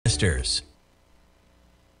investors.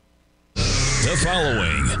 The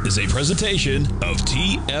following is a presentation of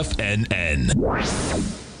TFNN.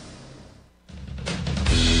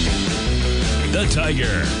 The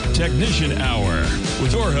Tiger Technician Hour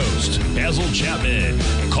with your host, Basil Chapman.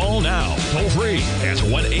 Call now, toll free at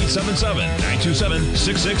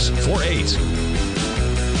 1-877-927-6648.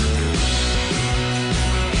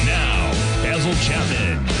 Now, Basil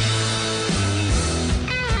Chapman.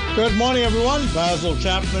 Good morning, everyone. Basil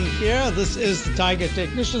Chapman here. This is the Tiger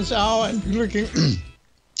Technicians Hour, and we're looking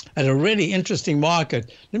at a really interesting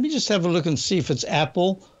market. Let me just have a look and see if it's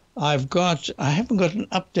Apple. I haven't got an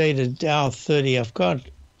updated Dow 30. I've got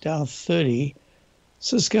Dow 30.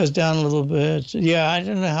 So this goes down a little bit. Yeah, I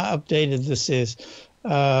don't know how updated this is.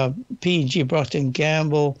 P&G, Procter &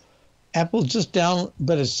 Gamble. Apple just down,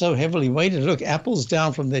 but it's so heavily weighted. Look, Apple's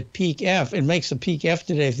down from that peak F. It makes a peak F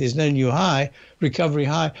today if there's no new high, recovery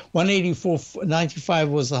high. 184.95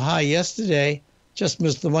 was the high yesterday. Just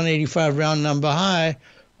missed the 185 round number high.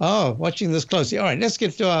 Oh, watching this closely. All right, let's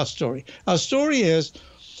get to our story. Our story is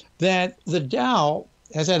that the Dow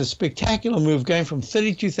has had a spectacular move going from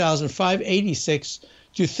 32,586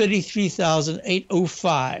 to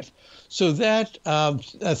 33,805. So that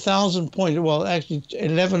 1,000 point, well, actually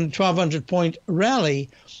 1,200 point rally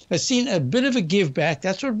has seen a bit of a give back.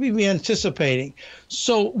 That's what we were anticipating.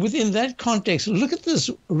 So within that context, look at this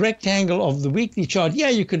rectangle of the weekly chart. Yeah,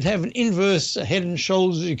 you could have an inverse head and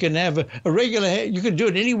shoulders. You can have a regular head. You can do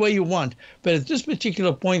it any way you want. But at this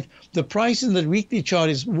particular point, the price in the weekly chart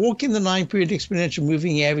is walking the 9-period exponential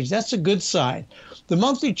moving average. That's a good sign. The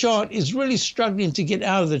monthly chart is really struggling to get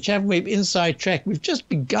out of the Chapman Wave inside track. We've just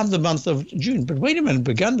begun the month of June. But wait a minute,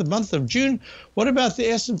 begun the month of June? What about the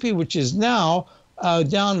S&P, which is now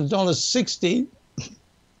down $1.60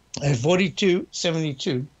 at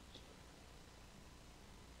 42.72?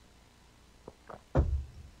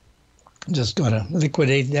 Just got to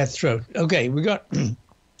liquidate that throat. Okay, we got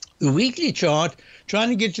the weekly chart trying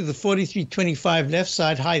to get to the 43.25 left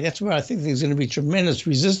side high. That's where I think there's going to be tremendous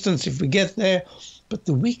resistance if we get there. But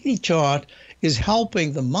the weekly chart is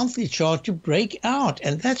helping the monthly chart to break out,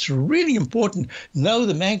 and that's really important. No,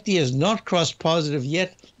 the MACD has not crossed positive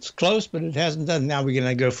yet. It's close, but it hasn't done. Now we're going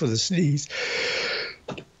to go for the sneeze.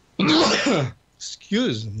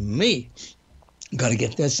 Excuse me. Got to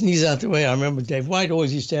get that sneeze out the way. I remember Dave White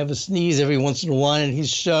always used to have a sneeze every once in a while in his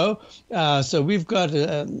show. So we've got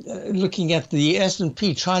looking at the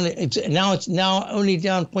S&P, it's now only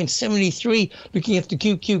down 0.73. Looking at the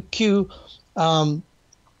QQQ.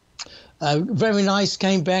 Very nice,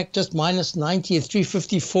 came back just minus 90 at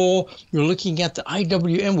 354. You're looking at the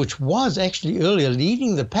IWM, which was actually earlier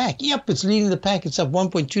leading the pack. Yep, it's leading the pack. It's up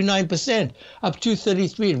 1.29%, up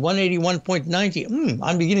 233 at 181.90.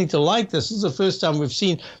 I'm beginning to like this. This is the first time we've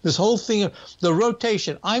seen this whole thing of the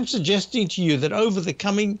rotation. I'm suggesting to you that over the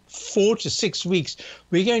coming 4 to 6 weeks,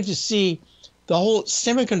 we're going to see the whole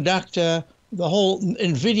semiconductor, the whole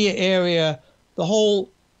NVIDIA area, the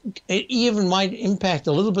whole, it even might impact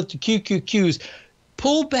a little bit the QQQs,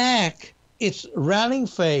 pull back its rallying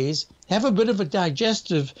phase, have a bit of a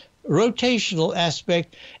digestive rotational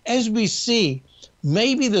aspect as we see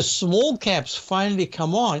maybe the small caps finally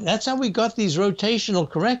come on. That's how we got these rotational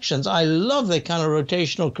corrections. I love that kind of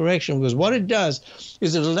rotational correction because what it does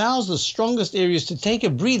is it allows the strongest areas to take a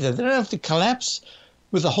breather. They don't have to collapse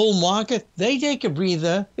with the whole market. They take a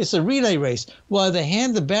breather. It's a relay race while they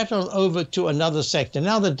hand the baton over to another sector.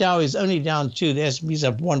 Now the Dow is only down 2. The S&P is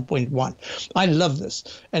up 1.1. I love this.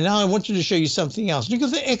 And now I want you to show you something else. Look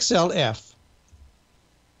at the XLF.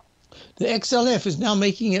 The XLF is now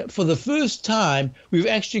making it for the first time. We've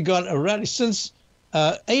actually got a rally since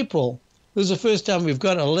April. This is the first time we've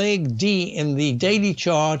got a leg D in the daily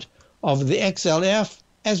chart of the XLF.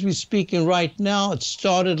 As we're speaking right now, it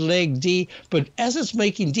started leg D, but as it's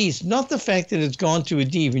making D, it's not the fact that it's gone to a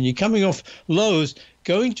D. When you're coming off lows,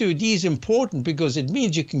 going to a D is important because it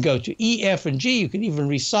means you can go to E, F, and G. You can even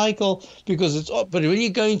recycle because it's up. But when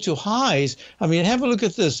you're going to highs, I mean, have a look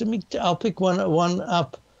at this. I'll pick one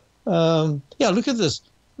up. Yeah, look at this.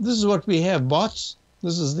 This is what we have, bots.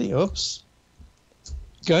 This is the,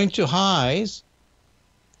 going to highs,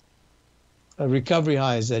 recovery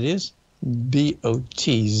highs, that is.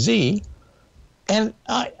 BOTZ, and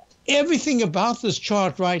everything about this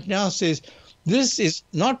chart right now says this is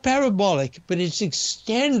not parabolic, but it's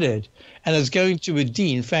extended and it's going to a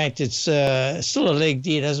D. In fact, it's still a leg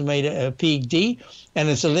D. It hasn't made a peak D, and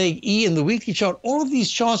it's a leg E in the weekly chart. All of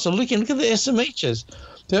these charts are looking, look at the SMHs.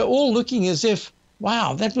 They're all looking as if,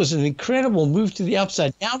 wow, that was an incredible move to the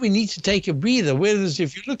upside. Now we need to take a breather. Whereas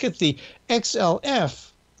if you look at the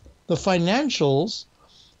XLF, the financials,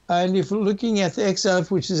 And if we're looking at the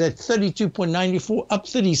XLF, which is at 32.94, up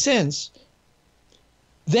 30 cents,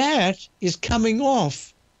 that is coming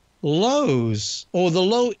off lows or the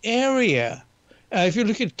low area. If you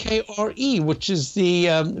look at KRE, which is the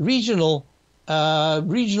regional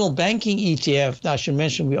banking ETF, I should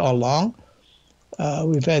mention we are long.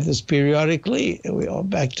 We've had this periodically. We are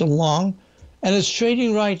back to long. And it's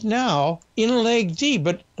trading right now in leg D.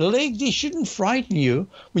 But leg D shouldn't frighten you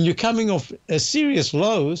when you're coming off serious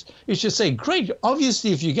lows. You should say, great,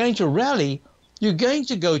 obviously, if you're going to rally, you're going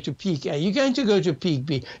to go to peak A, you're going to go to peak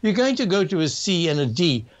B, you're going to go to a C and a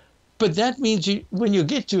D. But that means when you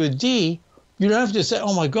get to a D, you don't have to say,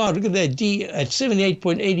 oh, my God, look at that D at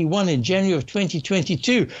 78.81 in January of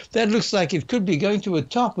 2022. That looks like it could be going to a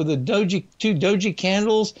top with two doji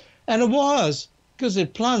candles. And it was, because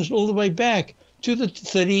it plunged all the way back to the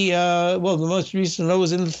 30, the most recent low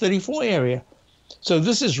was in the 34 area. So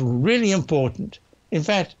this is really important. In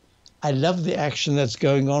fact, I love the action that's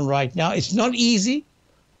going on right now. It's not easy,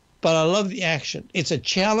 but I love the action. It's a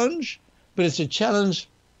challenge, but it's a challenge.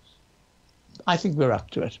 I think we're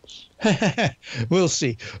up to it. We'll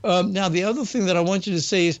see. Now, the other thing that I want you to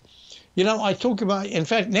say is, I talk about, in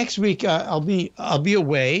fact, next week I'll be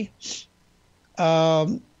away,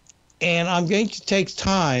 and I'm going to take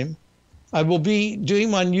time. I will be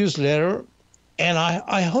doing my newsletter, and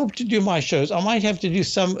I hope to do my shows. I might have to do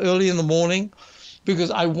some early in the morning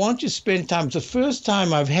because I want to spend time. It's the first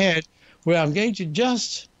time I've had where I'm going to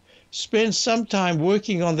just spend some time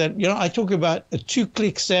working on that. I talk about a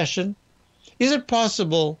 2-click session. Is it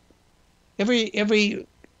possible maybe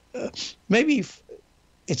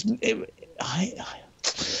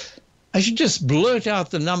I should just blurt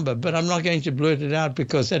out the number, but I'm not going to blurt it out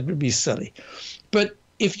because that would be silly. But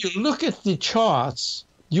if you look at the charts,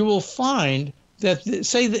 you will find that,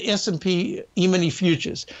 say, the S&P E-mini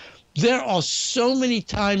futures, there are so many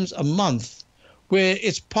times a month where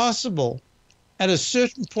it's possible at a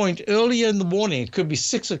certain point earlier in the morning, it could be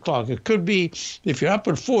 6 o'clock, it could be, if you're up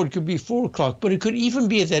at 4, it could be 4 o'clock, but it could even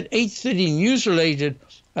be at that 8:30 news-related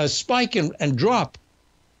spike and drop,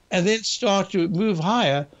 and then start to move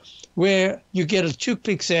higher, where you get a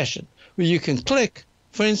 2-click session, where you can click,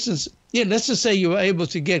 for instance, let's just say you were able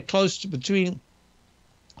to get close to between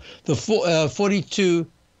the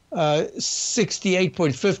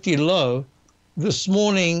 68.50 low this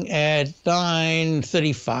morning at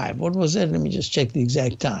 9:35. What was that? Let me just check the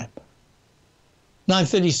exact time.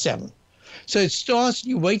 9:37. So it starts,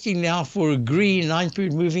 you're waiting now for a green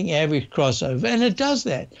 9-period moving average crossover, and it does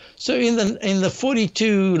that. So in the low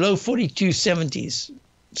 42.70s,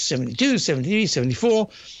 72, 73, 74,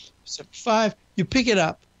 75, you pick it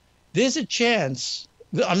up. There's a chance.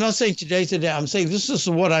 I'm not saying today. I'm saying this is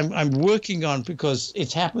what I'm working on, because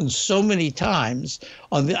it's happened so many times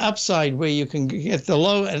on the upside where you can get the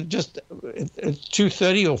low and just at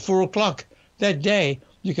 2:30 or 4 o'clock that day,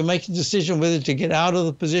 you can make a decision whether to get out of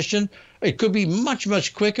the position. It could be much,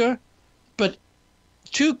 much quicker, but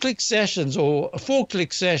 2-click sessions or a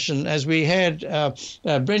 4-click session, as we had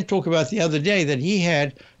Brent talk about the other day that he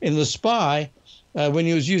had in the SPY when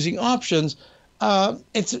he was using options.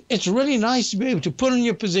 It's really nice to be able to put in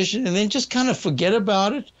your position and then just kind of forget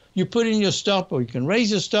about it. You put in your stop, or you can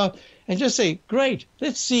raise your stop and just say, great,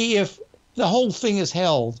 let's see if the whole thing is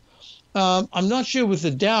held. I'm not sure with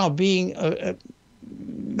the Dow being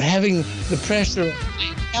having the pressure of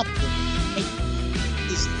capital.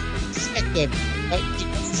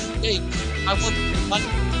 I want money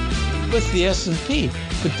with the S&P,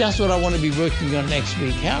 but that's what I want to be working on next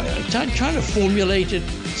week. Trying to formulate it,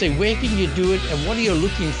 say where can you do it and what are you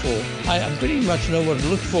looking for. I pretty much know what to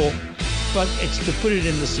look for, but it's to put it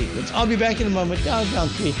in the sequence. I'll be back in a moment. Down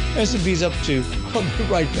 3, S&P's up 2. I'll be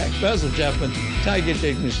right back. Basil Chapman, Tiger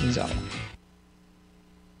Technicians Hour.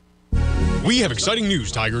 We have exciting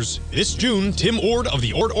news, Tigers. This June, Tim Ord of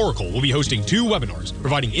the Ord Oracle will be hosting 2 webinars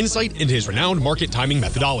providing insight into his renowned market timing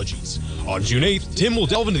methodologies. On June 8th, Tim will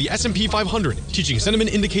delve into the S&P 500, teaching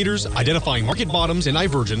sentiment indicators, identifying market bottoms and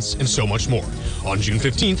divergence, and so much more. On June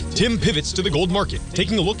 15th, Tim pivots to the gold market,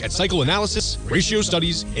 taking a look at cycle analysis, ratio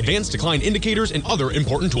studies, advanced decline indicators, and other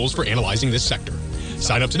important tools for analyzing this sector.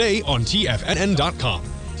 Sign up today on TFNN.com.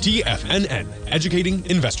 TFNN, educating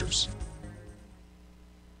investors.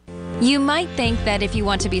 You might think that if you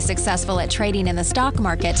want to be successful at trading in the stock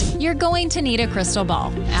market, you're going to need a crystal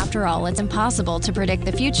ball. After all, it's impossible to predict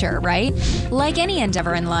the future, right? Like any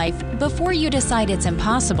endeavor in life, before you decide it's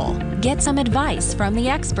impossible, get some advice from the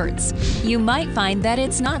experts. You might find that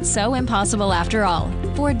it's not so impossible after all.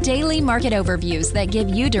 For daily market overviews that give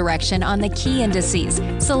you direction on the key indices,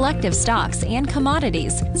 selective stocks, and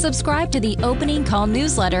commodities, subscribe to the Opening Call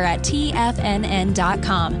newsletter at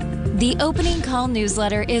TFNN.com. The Opening Call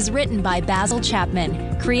newsletter is written by Basil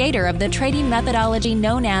Chapman, creator of the trading methodology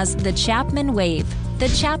known as the Chapman Wave. The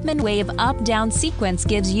Chapman Wave up-down sequence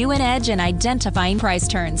gives you an edge in identifying price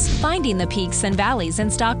turns, finding the peaks and valleys in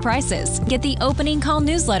stock prices. Get the Opening Call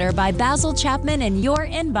newsletter by Basil Chapman in your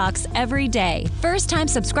inbox every day. First-time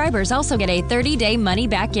subscribers also get a 30-day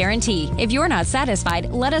money-back guarantee. If you're not satisfied,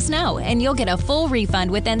 let us know, and you'll get a full refund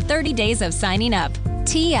within 30 days of signing up.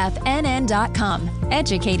 TFNN.com,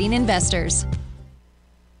 educating investors.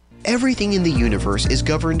 Everything in the universe is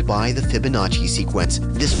governed by the Fibonacci sequence.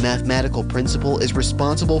 This mathematical principle is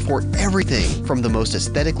responsible for everything from the most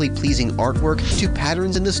aesthetically pleasing artwork to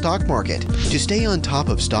patterns in the stock market. To stay on top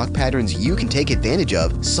of stock patterns you can take advantage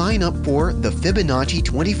of, sign up for the Fibonacci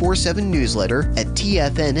 24/7 newsletter at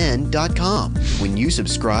TFNN.com. When you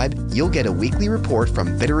subscribe, you'll get a weekly report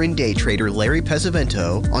from veteran day trader Larry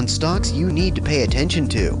Pesavento on stocks you need to pay attention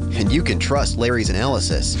to. And you can trust Larry's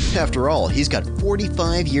analysis. After all, he's got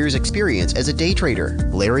 45 years experience as a day trader.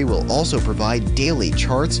 Larry will also provide daily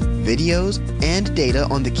charts, videos, and data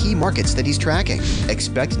on the key markets that he's tracking.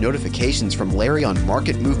 Expect notifications from Larry on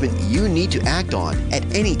market movement you need to act on at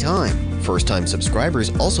any time. First-time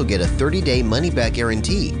subscribers also get a 30-day money-back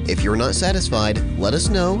guarantee. If you're not satisfied, let us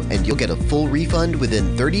know and you'll get a full refund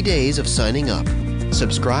within 30 days of signing up.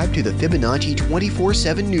 Subscribe to the Fibonacci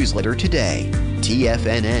 24/7 newsletter today.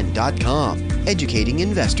 TFNN.com, educating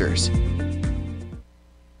investors.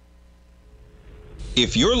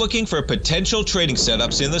 If you're looking for potential trading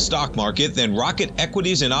setups in the stock market, then Rocket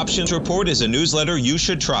Equities and Options Report is a newsletter you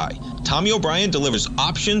should try. Tommy O'Brien delivers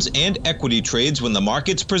options and equity trades when the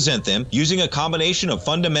markets present them, using a combination of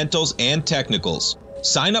fundamentals and technicals.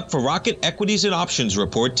 Sign up for Rocket Equities and Options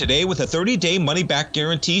Report today with a 30-day money-back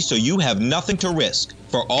guarantee so you have nothing to risk.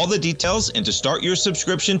 For all the details and to start your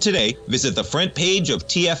subscription today, visit the front page of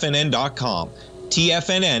TFNN.com.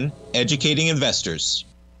 TFNN, educating investors.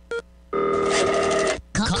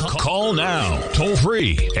 Call now, toll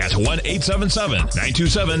free at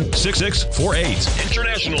 1-877-927-6648.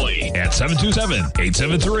 Internationally at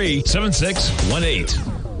 727-873-7618.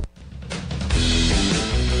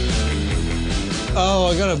 Oh,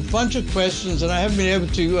 I got a bunch of questions and I haven't been able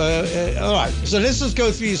to. All right, so let's just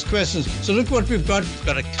go through these questions. So look what we've got. We've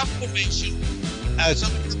got a confirmation. It's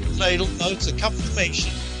not a ladle. No, it's a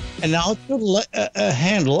confirmation. And now put a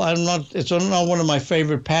handle. It's not one of my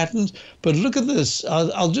favorite patterns, but look at this.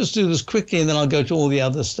 I'll just do this quickly and then I'll go to all the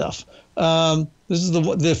other stuff. This is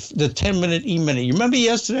the 10-minute E-mini. You remember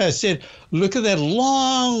yesterday I said, look at that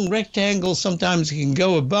long rectangle. Sometimes it can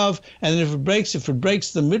go above, and then if it breaks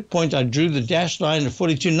the midpoint, I drew the dashed line at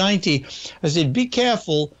 42.90. I said, be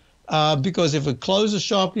careful. Because if it closes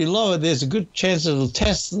sharply lower, there's a good chance it'll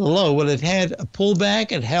test the low. Well, it had a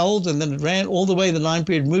pullback, it held, and then it ran all the way the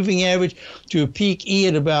 9-period moving average to a peak E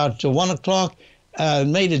at about 1 o'clock,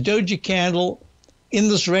 made a doji candle in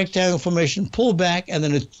this rectangle formation, pulled back, and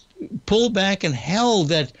then it pulled back and held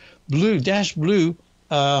that dash blue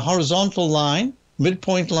horizontal line,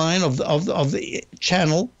 midpoint line of the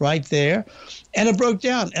channel right there. And it broke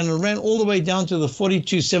down, and it ran all the way down to the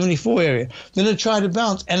 42.74 area. Then it tried to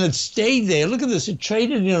bounce, and it stayed there. Look at this. It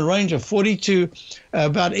traded in a range of 42,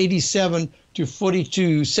 about 87 to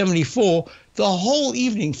 42.74 the whole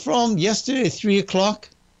evening from yesterday at 3 o'clock,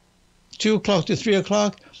 2 o'clock to 3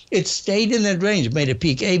 o'clock. It stayed in that range. It made a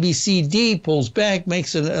peak A, B, C, D, pulls back,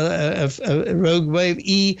 makes a rogue wave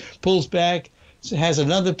E, pulls back. It has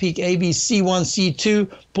another peak, A, B, C1, C2,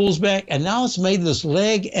 pulls back, and now it's made this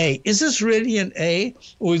leg A. Is this really an A,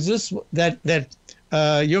 or is this that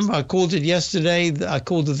you remember I called it yesterday, I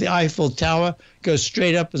called it the Eiffel Tower, goes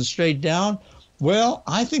straight up and straight down? Well,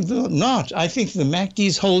 I think not. I think the MACD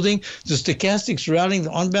is holding, the stochastics rallying, the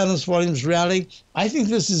on-balance volumes rallying. I think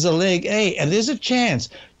this is a leg A, and there's a chance,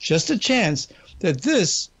 just a chance, that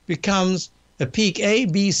this becomes a peak A,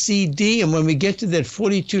 B, C, D, and when we get to that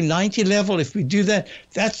 42.90 level, if we do that,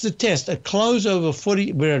 that's the test. A close over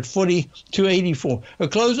 40, we're at 42.84. A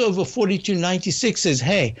close over 42.96 says,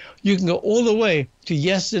 hey, you can go all the way to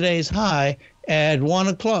yesterday's high at 1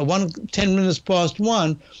 o'clock, 10 minutes past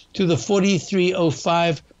 1, to the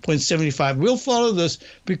 4305.75. We'll follow this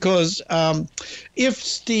because if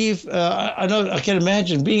Steve, I can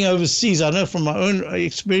imagine being overseas, I know from my own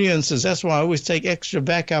experiences, that's why I always take extra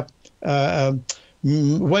backup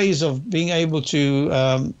ways of being able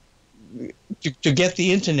to get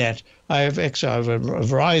the internet. I have a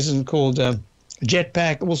Verizon called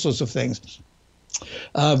Jetpack, all sorts of things.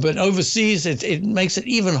 But overseas, it makes it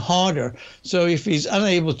even harder. So if he's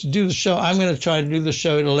unable to do the show, I'm going to try to do the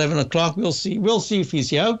show at 11 o'clock. We'll see if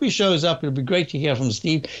he's here. I hope he shows up. It'll be great to hear from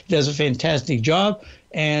Steve. He does a fantastic job.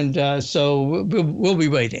 And so we'll be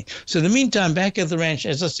waiting. So in the meantime, back at the ranch,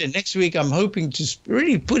 as I said, next week, I'm hoping to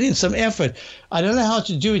really put in some effort. I don't know how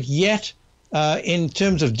to do it yet. In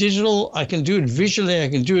terms of digital, I can do it visually. I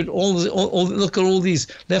can do it all look at all these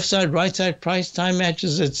left side, right side, price, time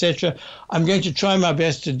matches, etc. I'm going to try my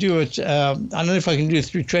best to do it. I don't know if I can do it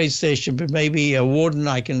through TradeStation, but maybe Warden,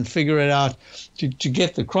 I can figure it out to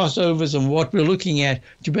get the crossovers and what we're looking at,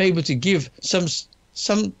 to be able to give some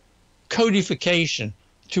codification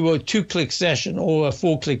to a 2-click session or a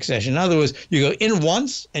 4-click session. In other words, you go in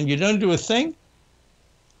once and you don't do a thing,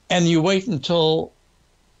 and you wait until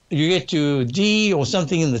you get to D or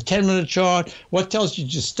something in the 10-minute chart, what tells you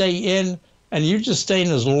to stay in, and you just stay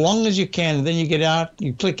in as long as you can, and then you get out,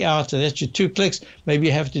 you click out, and that's your 2 clicks. Maybe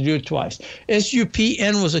you have to do it twice.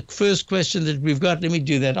 SUPN was the first question that we've got. Let me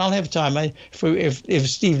do that. I'll have time. If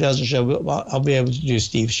Steve doesn't show, I'll be able to do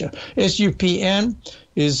Steve's show. SUPN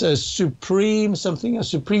is a Supreme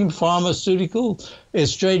Pharmaceutical.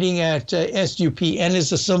 It's trading at SUPN is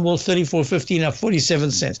the symbol 34.15 up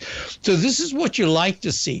 47 cents. So this is what you like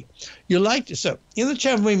to see. So in the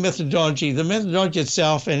Chapman methodology, the methodology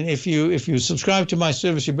itself, and if you subscribe to my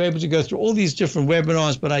service, you'll be able to go through all these different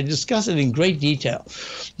webinars, but I discuss it in great detail.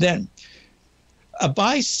 Then a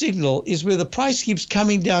buy signal is where the price keeps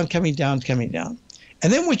coming down.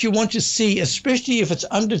 And then what you want to see, especially if it's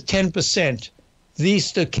under 10%, the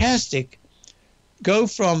stochastic go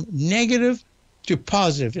from negative to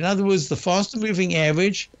positive. In other words, the faster moving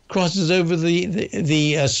average crosses over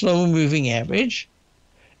the slower moving average,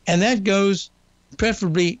 and that goes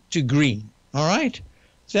preferably to green. All right?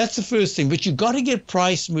 So that's the first thing. But you've got to get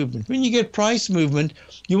price movement. When you get price movement,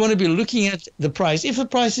 you want to be looking at the price. If the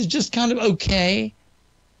price is just kind of okay,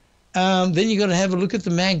 then you've got to have a look at the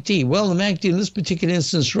MACD. Well, the MACD in this particular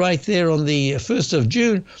instance right there on the 1st of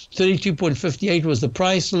June, 32.58 was the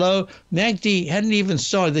price low. MACD hadn't even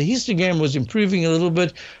started. The histogram was improving a little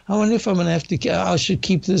bit. I wonder if I'm going to have to, I should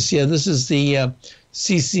keep this here. This is the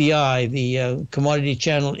CCI, the Commodity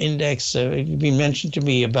Channel Index. It's been mentioned to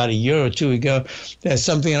me about a year or two ago. There's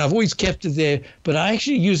something, and I've always kept it there, but I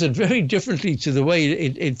actually use it very differently to the way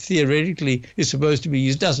it theoretically is supposed to be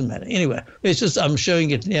used. Doesn't matter. Anyway, it's just I'm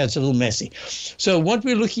showing it now. It's a little messy. So what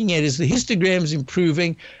we're looking at is the histogram's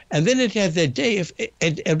improving, and then it had that day,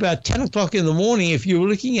 at about 10 o'clock in the morning, if you were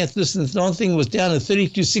looking at this and the thing was down at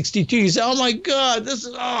 32.62, you say, oh my God, this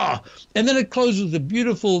is, and then it closed with a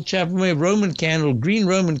beautiful Chapman Roman candle, green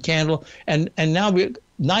Roman candle, and now we're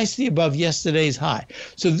nicely above yesterday's high.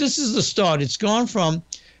 So this is the start. It's gone from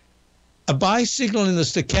a buy signal in the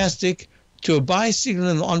stochastic to a buy signal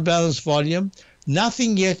in the unbalanced volume.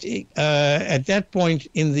 Nothing yet at that point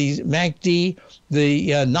in the MACD.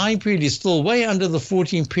 The 9 period is still way under the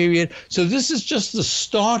 14 period. So this is just the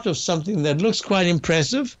start of something that looks quite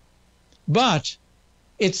impressive, but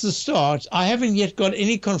it's the start. I haven't yet got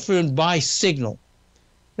any confirmed buy signal.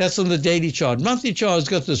 That's on the daily chart. Monthly chart has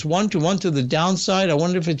got this 1-to-1 to the downside. I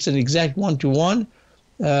wonder if it's an exact 1-to-1.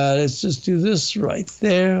 Let's just do this right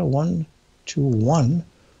there. 1-to-1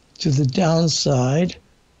 to the downside.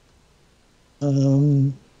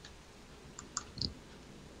 So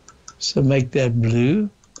make that blue.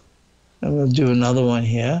 And we'll do another one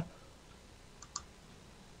here.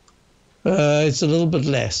 It's a little bit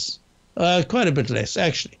less. Quite a bit less,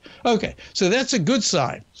 actually. Okay, so that's a good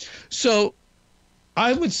sign. So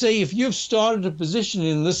I would say if you've started a position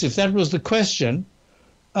in this, if that was the question,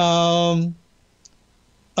 considering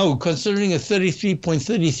a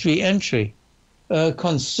 33.33 entry,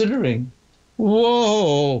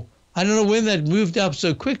 whoa, I don't know when that moved up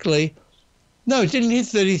so quickly. No, it didn't hit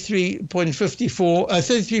 33.54.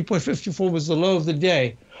 33.54 was the low of the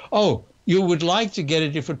day. Oh, you would like to get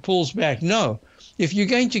it if it pulls back. No. If you're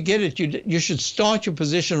going to get it, you should start your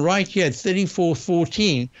position right here at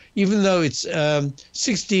 34.14, even though it's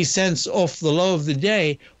 60 cents off the low of the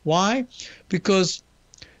day. Why? Because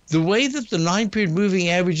the way that the 9-period moving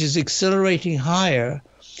average is accelerating higher,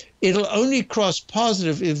 it'll only cross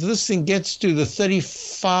positive if this thing gets to the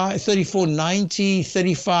 34.90,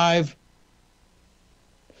 35,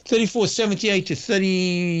 34.78 to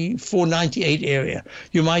 34.98 area.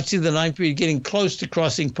 You might see the 9 period getting close to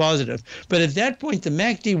crossing positive. But at that point, the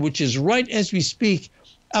MACD, which is right as we speak,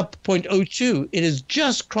 up 0.02, it is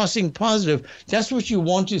just crossing positive. That's what you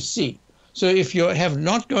want to see. So if you have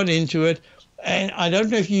not got into it, and I don't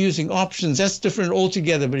know if you're using options, that's different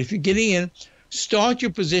altogether. But if you're getting in, start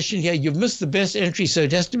your position here. You've missed the best entry, so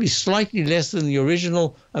it has to be slightly less than the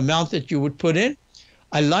original amount that you would put in.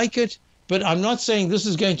 I like it. But I'm not saying this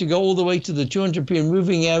is going to go all the way to the 200-period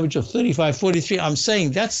moving average of 35.43. I'm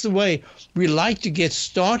saying that's the way we like to get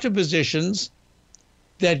starter positions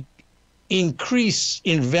that increase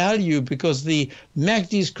in value because the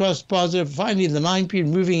MACD's crossed positive. Finally, the 9-period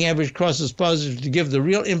moving average crosses positive to give the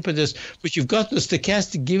real impetus. But you've got the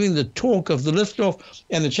stochastic giving the torque of the liftoff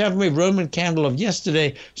and the Chapman Roman candle of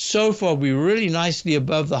yesterday. So far, we're really nicely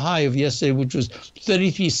above the high of yesterday, which was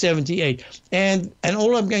 33.78. And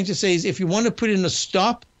all I'm going to say is if you want to put in a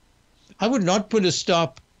stop, I would not put a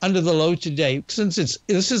stop under the low today, since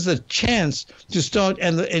this is the chance to start,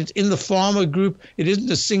 and it's in the farmer group. It isn't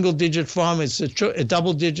a single-digit farmer; it's a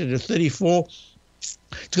double-digit of 34. It's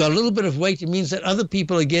got a little bit of weight. It means that other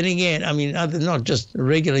people are getting in. I mean, other not just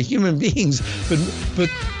regular human beings, but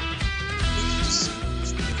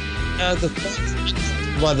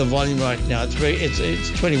by the volume right now, it's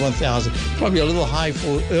 21,000. Probably a little high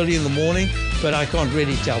for early in the morning, but I can't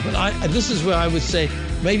really tell. But this is where I would say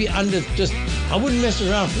maybe under just. I wouldn't mess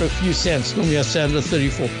around for a few cents. Normally I say under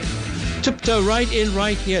 34. Tiptoe right in,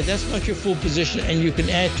 right here. That's not your full position, and you can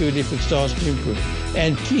add to it if it starts to improve.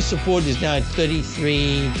 And key support is now at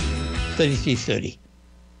 33.30.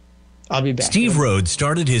 I'll be back. Steve Rhodes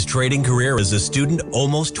started his trading career as a student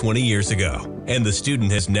almost 20 years ago, and the student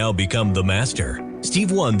has now become the master.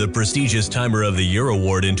 Steve won the prestigious Timer of the Year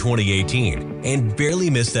award in 2018 and barely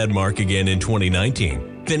missed that mark again in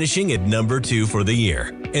 2019, finishing at number 2 for the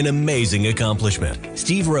year. An amazing accomplishment.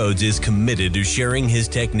 Steve Rhodes is committed to sharing his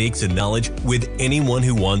techniques and knowledge with anyone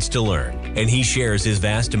who wants to learn, and he shares his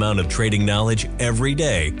vast amount of trading knowledge every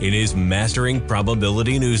day in his Mastering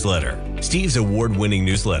Probability newsletter. Steve's award-winning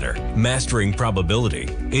newsletter, Mastering Probability,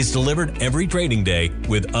 is delivered every trading day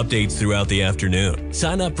with updates throughout the afternoon.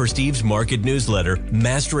 Sign up for Steve's market newsletter,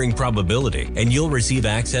 Mastering Probability, and you'll receive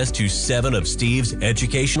access to 7 of Steve's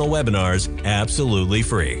educational webinars absolutely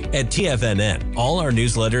free. At TFNN, all our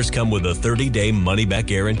newsletters come with a 30-day money-back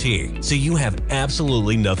guarantee, so you have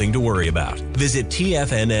absolutely nothing to worry about. Visit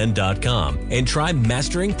TFNN.com and try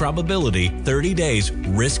Mastering Probability 30 days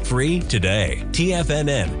risk-free today.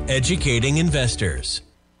 TFNN, educating investors.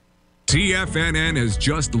 TFNN has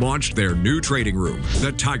just launched their new trading room,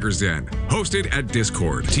 the Tiger's Den. Hosted at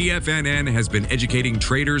Discord, TFNN has been educating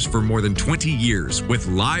traders for more than 20 years with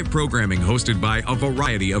live programming hosted by a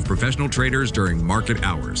variety of professional traders during market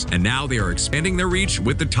hours. And now they are expanding their reach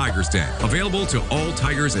with the Tiger's Den, available to all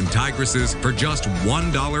Tigers and Tigresses for just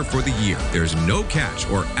 $1 for the year. There's no catch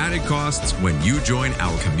or added costs when you join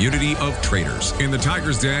our community of traders. In the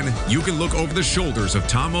Tiger's Den, you can look over the shoulders of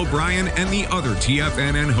Tom O'Brien and the other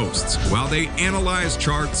TFNN hosts while they analyze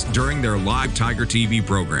charts during their live Tiger TV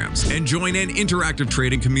programs, and join an interactive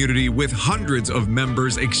trading community with hundreds of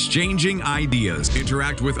members exchanging ideas.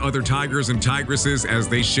 Interact with other Tigers and Tigresses as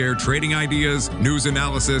they share trading ideas, news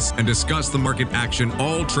analysis, and discuss the market action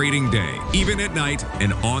all trading day, even at night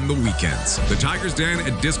and on the weekends. The Tiger's Den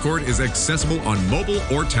at Discord is accessible on mobile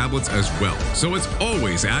or tablets as well, so it's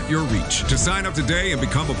always at your reach. To sign up today and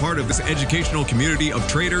become a part of this educational community of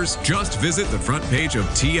traders, just visit the front page of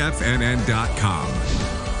TFNN.com.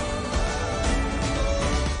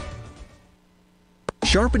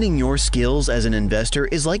 Sharpening your skills as an investor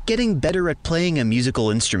is like getting better at playing a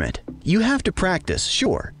musical instrument. You have to practice,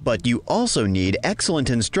 sure, but you also need excellent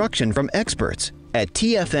instruction from experts. At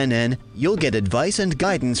TFNN, you'll get advice and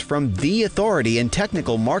guidance from the authority in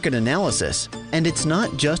technical market analysis. And it's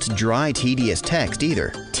not just dry, tedious text either.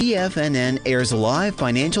 TFNN airs live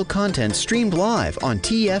financial content streamed live on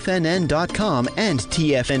TFNN.com and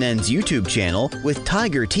TFNN's YouTube channel with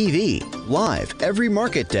Tiger TV, live every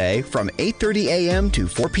market day from 8:30 a.m. to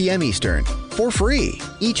 4 p.m. Eastern, for free.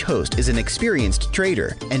 Each host is an experienced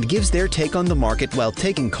trader and gives their take on the market while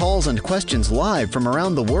taking calls and questions live from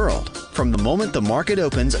around the world. From the moment the market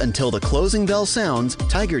opens until the closing bell sounds,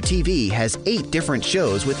 Tiger TV has 8 different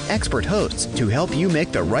shows with expert hosts to help you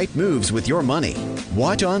make the right moves with your money.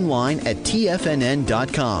 Watch online at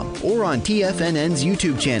TFNN.com or on TFNN's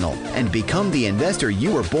YouTube channel and become the investor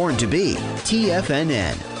you were born to be.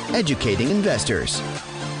 TFNN, educating investors.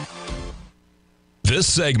 This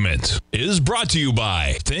segment is brought to you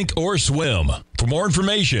by Thinkorswim. For more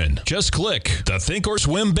information, just click the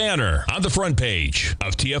Thinkorswim banner on the front page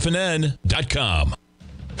of TFNN.com.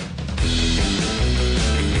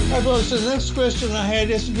 right, well, so the next question I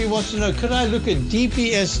had, S&P wants to know, could I look at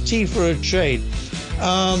DPST for a trade?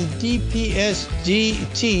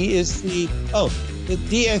 DPSDT is the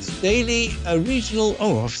DX Daily Regional.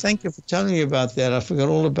 Oh, thank you for telling me about that. I forgot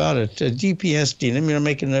all about it. DPSD. Let me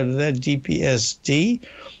make a note of that. DPSD.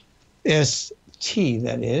 ST,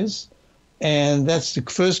 that is. And that's the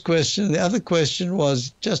first question. The other question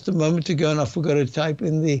was just a moment ago, and I forgot to type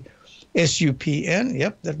in the SUPN.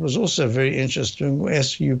 Yep, that was also very interesting.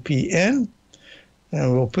 SUPN.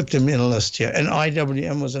 And we'll put them in a list here. And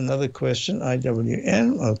IWM was another question.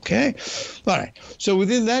 IWM, okay. All right. So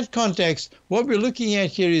within that context, what we're looking at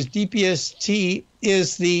here is DPST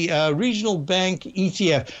is the regional bank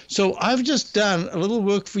ETF. So I've just done a little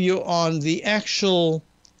work for you on the actual,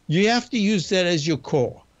 you have to use that as your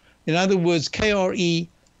core. In other words, KRE,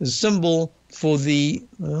 the symbol for the,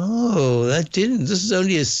 this is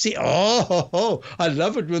only a C. Oh, I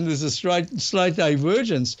love it when there's a slight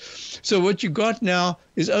divergence. So what you got now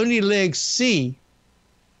is only leg C.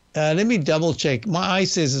 Let me double check. My eye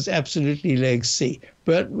says it's absolutely leg C,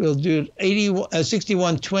 but we'll do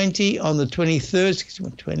 61.20 on the 23rd,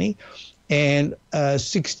 61.20, and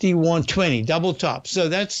 61.20, double top. So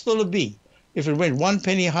that's still a B. If it went 1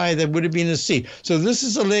 penny higher, that would have been a C. So this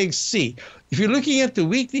is a leg C. If you're looking at the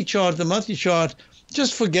weekly chart, the monthly chart,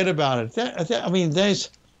 just forget about it.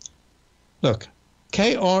 Look,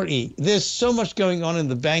 KRE, there's so much going on in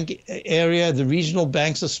the bank area, the regional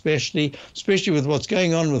banks especially with what's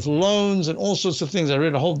going on with loans and all sorts of things. I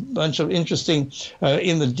read a whole bunch of interesting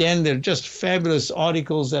in the Den. They're just fabulous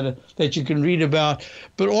articles that you can read about.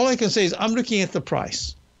 But all I can say is I'm looking at the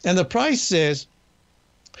price. And the price says,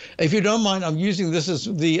 if you don't mind, I'm using this as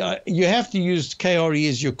you have to use KRE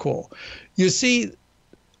as your core. You see,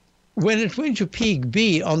 when it went to peak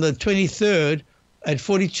B on the 23rd at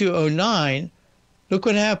 42.09, look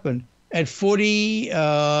what happened. At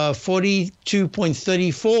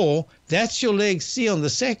 42.34, that's your leg C on the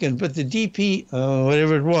second, but the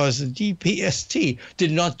whatever it was, the DPST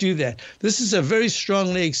did not do that. This is a very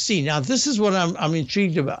strong leg C. Now, this is what I'm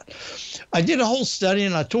intrigued about. I did a whole study,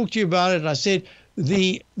 and I talked to you about it, and I said,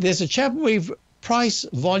 there's a Chapman wave price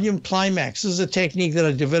volume climax. This is a technique that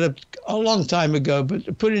I developed a long time ago,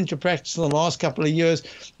 but put into practice in the last couple of years.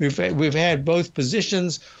 We've had both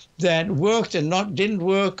positions that worked and didn't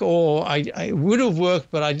work, or I would have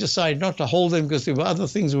worked, but I decided not to hold them because there were other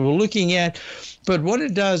things we were looking at. But what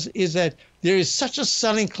it does is that there is such a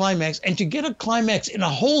selling climax, and to get a climax in a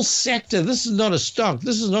whole sector, this is not a stock.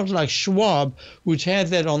 This is not like Schwab, which had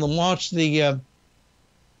that on March the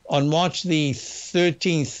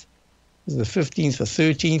 13th, the 15th or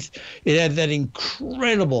 13th, it had that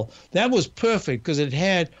incredible. That was perfect because it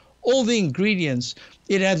had all the ingredients.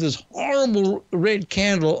 It had this horrible red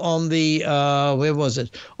candle on the, on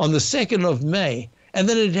the 2nd of May. And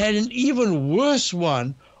then it had an even worse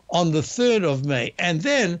one on the 3rd of May. And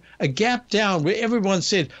then a gap down where everyone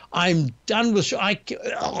said, I'm done with, they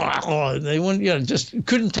just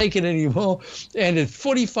couldn't take it anymore. And at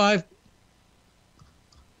 45,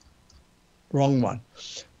 wrong one.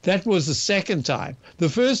 That was the second time. The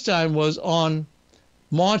first time was on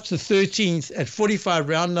March the 13th at 45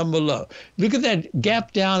 round number low. Look at that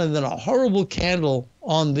gap down and then a horrible candle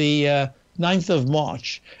on the 9th of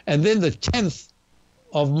March. And then the 10th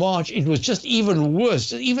of March, it was just even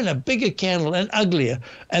worse, even a bigger candle and uglier.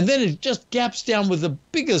 And then it just gaps down with the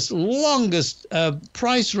biggest, longest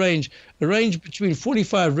price range, a range between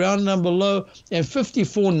 45 round number low and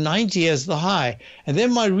 54.90 as the high. And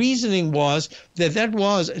then my reasoning was that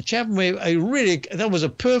was a Chapman wave, that was a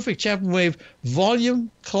perfect Chapman wave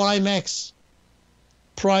volume climax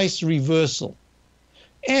price reversal.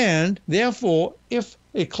 And therefore, if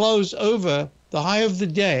it closed over the high of the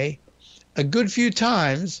day a good few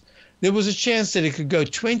times, there was a chance that it could go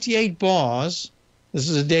 28 bars. This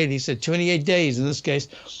is a daily, so 28 days in this case,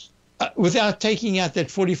 without taking out that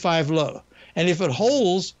 45 low. And if it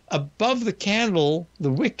holds above the candle, the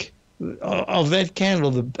wick of that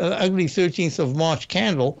candle, the ugly 13th of March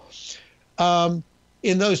candle,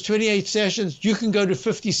 in those 28 sessions, you can go to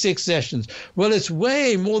 56 sessions. Well, it's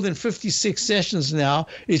way more than 56 sessions now.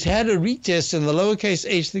 It's had a retest in the lowercase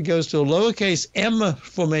h that goes to a lowercase m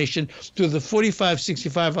formation to the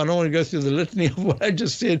 45.65. I don't want to go through the litany of what I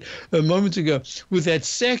just said a moment ago. With that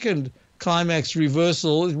second climax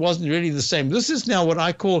reversal, it wasn't really the same. This is now what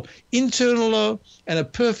I call internal low and a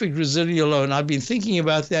perfect residual low. And I've been thinking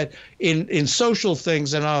about that in social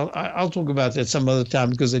things, and I'll talk about that some other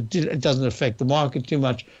time because it doesn't affect the market too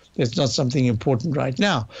much. It's not something important right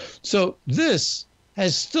now. So this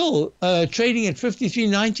has still trading at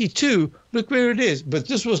 53.92. Look where it is. But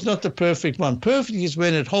this was not the perfect one. Perfect is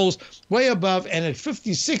when it holds way above, and at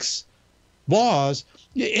 56 bars,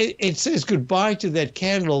 it says goodbye to that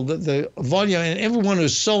candle, the volume, and everyone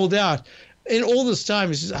who's sold out. In all this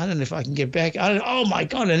time, it says, I don't know if I can get back. Oh, my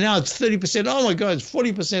God, and now it's 30%. Oh, my God, it's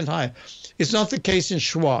 40% higher. It's not the case in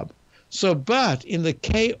Schwab. So, but in the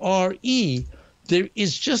KRE, there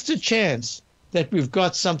is just a chance that we've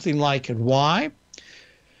got something like it. Why?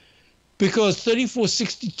 Because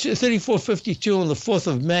 34.52 on the 4th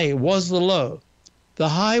of May was the low. The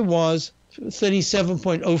high was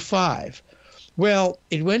 37.05. Well,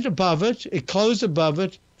 it went above it. It closed above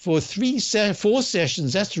it for 4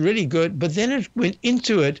 sessions. That's really good. But then it went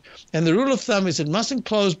into it. And the rule of thumb is it mustn't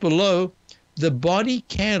close below the body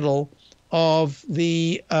candle of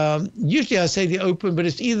the, usually I say the open, but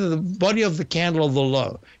it's either the body of the candle or the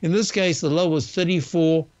low. In this case, the low was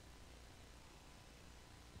 34.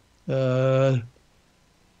 Opens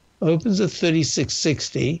at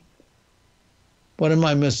 36.60. What am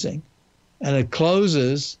I missing? And it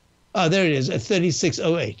closes, there it is, at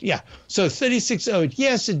 36.08. Yeah, so 36.08.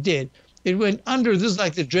 Yes, it did. It went under. This is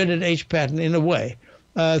like the dreaded H pattern in a way.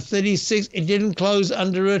 36, it didn't close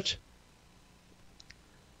under it.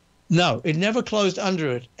 No, it never closed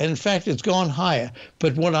under it. And in fact, it's gone higher.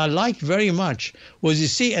 But what I liked very much was, you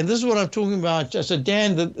see, and this is what I'm talking about. So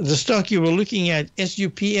Dan, the stock you were looking at,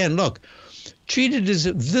 SUPN, look, treat it as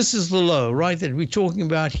if this is the low, right, that we're talking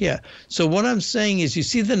about here. So what I'm saying is, you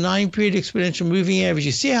see the 9-period exponential moving average.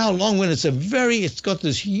 You see how long when it's it's got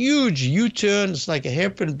this huge U-turn. It's like a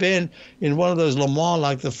hairpin bend in one of those Le Mans,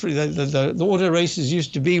 like the auto races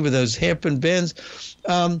used to be with those hairpin bends.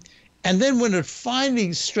 And then when it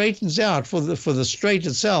finally straightens out for the straight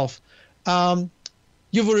itself,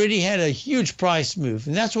 you've already had a huge price move.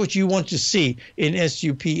 And that's what you want to see in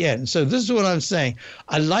SUPN. So this is what I'm saying.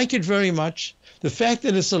 I like it very much. The fact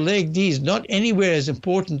that it's a leg D is not anywhere as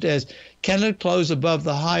important as can it close above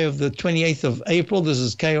the high of the 28th of April. This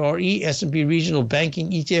is KRE, S&P Regional Banking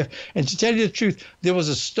ETF. And to tell you the truth, there was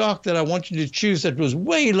a stock that I wanted to choose that was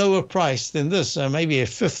way lower priced than this, maybe a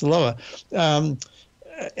fifth lower.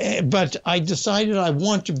 But I decided I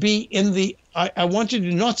want to be in the I wanted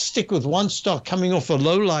to not stick with one stock coming off a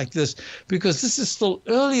low like this, because this is still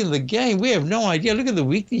early in the game. We have no idea. Look at the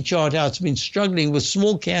weekly chart, how it's been struggling with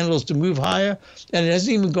small candles to move higher, and it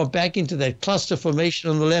hasn't even got back into that cluster formation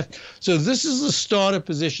on the left. So this is the starter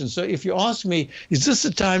position. So if you ask me, is this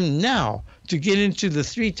the time now to get into the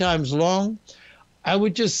 3 times long? I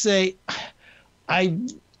would just say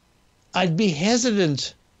I'd be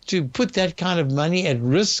hesitant to put that kind of money at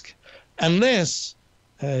risk unless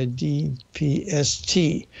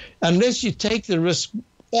DPST, unless you take the risk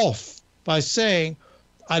off by saying,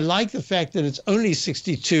 I like the fact that it's only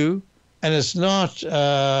 62 and it's not,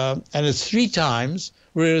 and it's 3 times,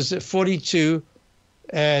 whereas at 42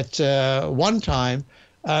 at 1 time,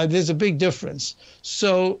 there's a big difference.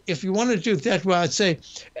 So if you want to do it that way, I'd say,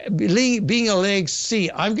 being a leg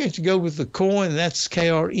C, I'm going to go with the core, and that's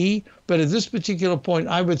KRE. But at this particular point,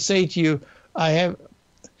 I would say to you,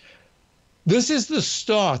 this is the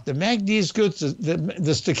start. The MACD is good.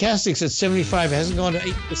 The stochastics at 75 hasn't gone to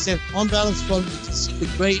 8%. On balance, the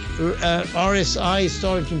great RSI is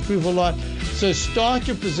starting to improve a lot. So start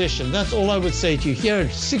your position. That's all I would say to you. Here at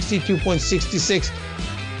 62.66,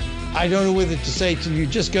 I don't know whether to say to you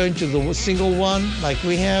just go into the single one like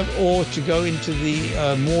we have, or to go into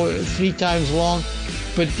the more 3 times long,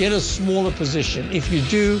 but get a smaller position. If you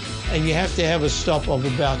do, and you have to have a stop of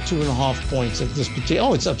about 2.5 points at this particular.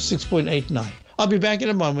 Oh, it's up 6.89. I'll be back in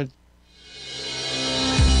a moment.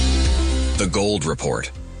 The Gold Report.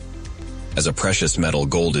 As a precious metal,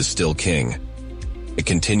 gold is still king. It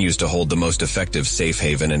continues to hold the most effective safe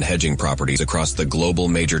haven and hedging properties across the global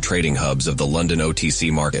major trading hubs of the London OTC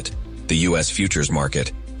market, the U.S. futures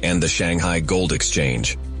market, and the Shanghai Gold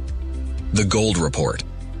Exchange. The Gold Report.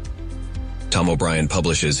 Tom O'Brien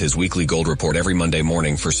publishes his weekly gold report every Monday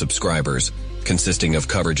morning for subscribers, consisting of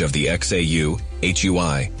coverage of the XAU,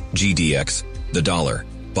 HUI, GDX, the dollar,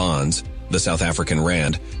 bonds, the South African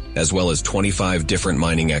rand, as well as 25 different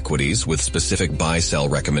mining equities with specific buy-sell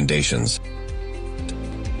recommendations.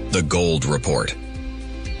 The Gold Report.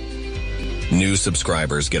 New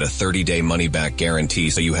subscribers get a 30-day money-back guarantee,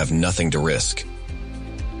 so you have nothing to risk.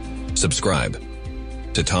 Subscribe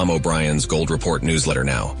to Tom O'Brien's Gold Report newsletter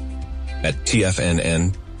now at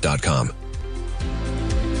TFNN.com.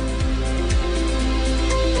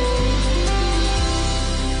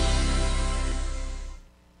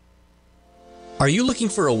 Are you looking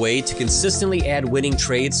for a way to consistently add winning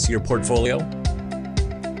trades to your portfolio?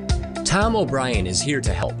 Tom O'Brien is here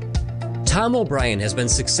to help. Tom O'Brien has been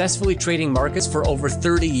successfully trading markets for over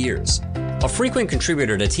 30 years. A frequent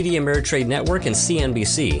contributor to TD Ameritrade Network and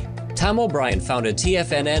CNBC, Tom O'Brien founded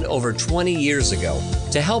TFNN over 20 years ago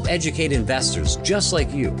to help educate investors just like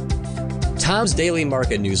you. Tom's daily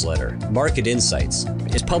market newsletter, Market Insights,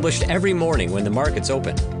 is published every morning when the market's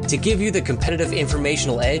open to give you the competitive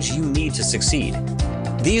informational edge you need to succeed.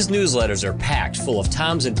 These newsletters are packed full of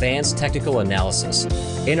Tom's advanced technical analysis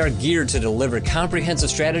and are geared to deliver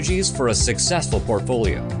comprehensive strategies for a successful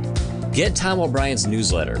portfolio. Get Tom O'Brien's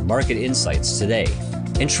newsletter, Market Insights, today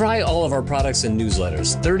and try all of our products and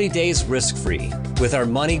newsletters 30 days risk-free with our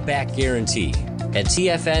money-back guarantee at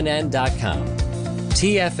TFNN.com.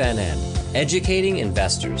 TFNN, educating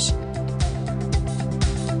investors.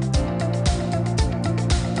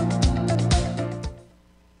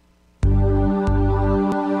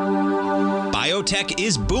 Biotech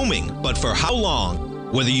is booming, but for how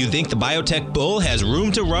long? Whether you think the biotech bull has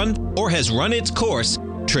room to run or has run its course,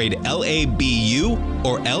 trade LABU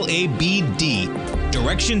or LABD,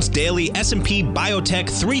 Direction's daily S&P Biotech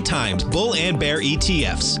 3 times bull and bear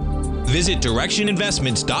ETFs. Visit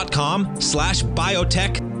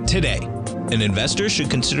directioninvestments.com/biotech today. An investor should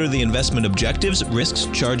consider the investment objectives, risks,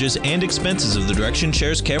 charges, and expenses of the Direction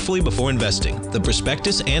shares carefully before investing. The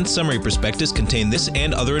prospectus and summary prospectus contain this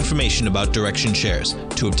and other information about Direction shares.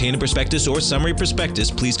 To obtain a prospectus or summary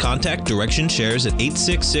prospectus, please contact Direction shares at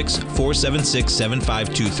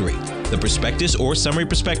 866-476-7523. The prospectus or summary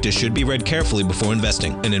prospectus should be read carefully before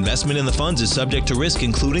investing. An investment in the funds is subject to risk,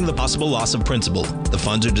 including the possible loss of principal. The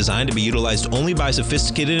funds are designed to be utilized only by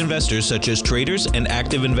sophisticated investors such as traders and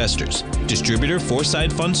active investors. Distributor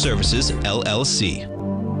Foreside Fund Services, LLC.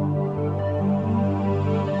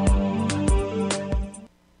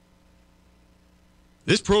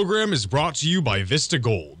 This program is brought to you by Vista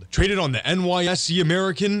Gold, traded on the NYSE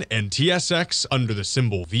American and TSX under the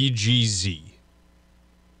symbol VGZ.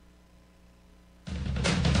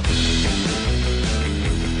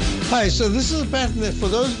 Hi, so this is a pattern that for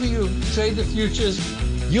those of you who trade the futures,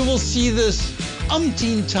 you will see this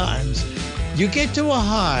umpteen times. You get to a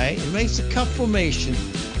high, it makes a cup formation.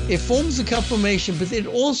 It forms a cup formation, but it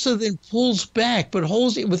also then pulls back, but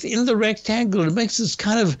holds it within the rectangle. It makes this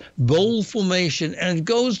kind of bowl formation, and it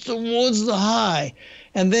goes towards the high.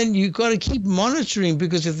 And then you've got to keep monitoring,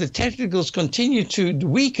 because if the technicals continue to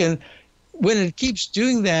weaken, when it keeps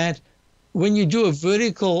doing that, when you do a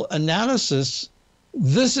vertical analysis,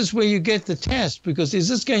 this is where you get the test, because is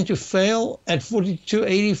this going to fail at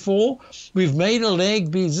 42.84? We've made a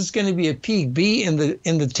leg B. Is this going to be a peak B in the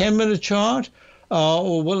 10-minute chart?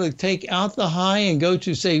 Or will it take out the high and go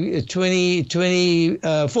to, say,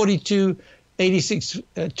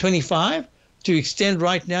 42.86.25 to extend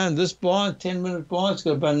right now in this bar, 10-minute bar? It's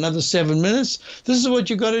got about another 7 minutes. This is what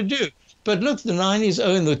you got to do. But look, the 9 is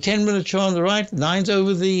in the 10-minute chart on the right. 9's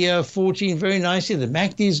over the 14 very nicely. The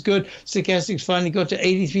MACD is good. Stochastics finally got to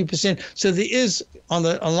 83%. So there is, on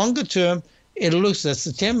a longer term, it looks, that's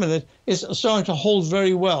the 10-minute, it's starting to hold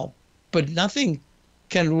very well. But nothing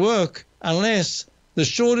can work unless the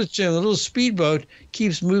shorter term, the little speedboat,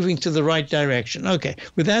 keeps moving to the right direction. Okay,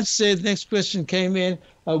 with that said, next question came in.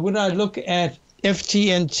 Would I look at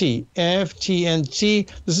FTNT? FTNT,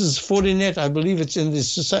 this is Fortinet. I believe it's in the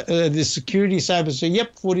security cyber. So,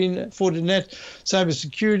 yep, Fortinet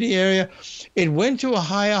cybersecurity area. It went to a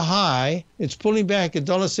higher high. It's pulling back at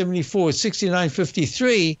 $1.74,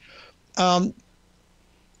 69.53.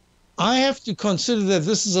 I have to consider that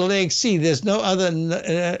this is a leg C. There's no other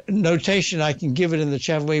notation I can give it in the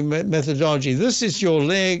Chapman methodology. This is your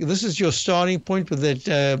leg. This is your starting point with that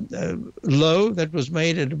low that was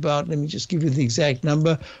made at about, let me just give you the exact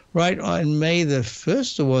number, right on May the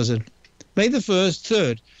 1st, or was it? May the 1st,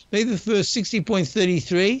 3rd. May the 1st,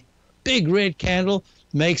 60.33. Big red candle.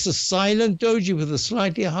 Makes a silent doji with a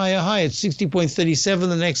slightly higher high at 60.37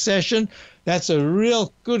 the next session. That's a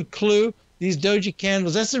real good clue. These doji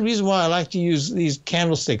candles, that's the reason why I like to use these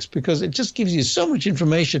candlesticks, because it just gives you so much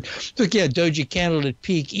information. Look here, doji candle at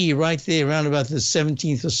peak E right there around about the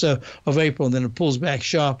 17th or so of April, and then it pulls back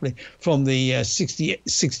sharply from the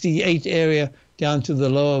 68 area down to the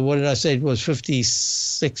lower, what did I say? It was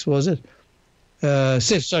 56, was it?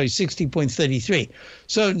 60.33.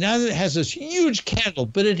 So now that it has this huge candle,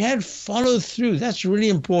 but it had followed through. That's really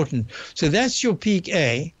important. So that's your peak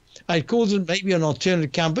A. I'd call it maybe an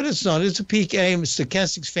alternate count, but it's not. It's a peak A.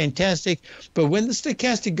 Stochastic's fantastic. But when the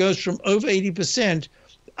stochastic goes from over 80%,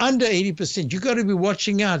 under 80%, you've got to be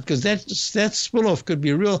watching out, because that spill-off could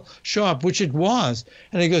be real sharp, which it was.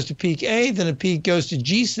 And it goes to peak A, then a peak goes to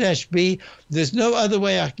G/B. There's no other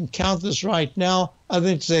way I can count this right now other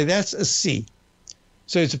than to say that's a C.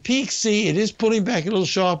 So it's a peak C. It is pulling back a little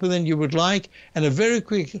sharper than you would like, and a very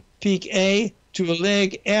quick peak A to a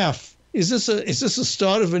leg F. Is this a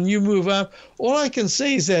start of a new move up? All I can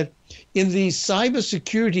say is that in the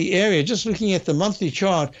cybersecurity area, just looking at the monthly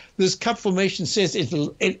chart, this cup formation says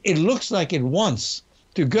it looks like it wants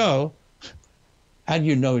to go. How do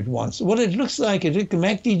you know it wants? Well, it looks like it. The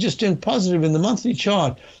MACD just turned positive in the monthly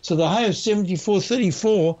chart. So the high of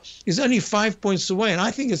 74.34 is only 5 points away, and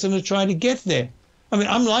I think it's going to try to get there. I mean,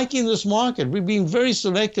 I'm liking this market. We're being very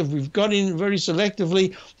selective. We've got in very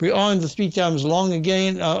selectively. We are in the 3 times long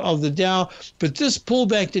again of the Dow. But this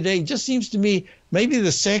pullback today just seems to me maybe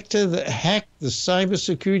the sector, the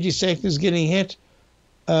cybersecurity sector is getting hit.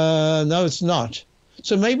 No, it's not.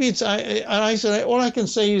 So maybe it's, all I can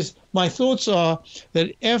say is my thoughts are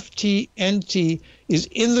that FTNT is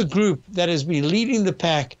in the group that has been leading the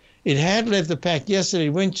pack. It had led the pack yesterday.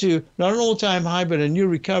 It went to not an all-time high, but a new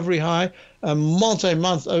recovery high, a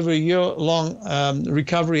multi-month, over a year-long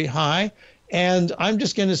recovery high. And I'm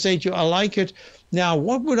just going to say to you, I like it. Now,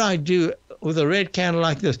 what would I do with a red candle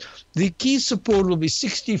like this? The key support will be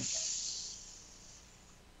 60.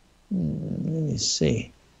 Let me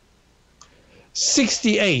see.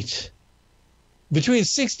 68. Between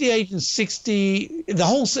 68 and 60, the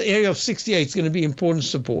whole area of 68 is going to be important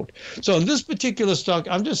support. So on this particular stock,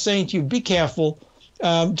 I'm just saying to you, be careful,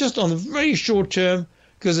 just on the very short term,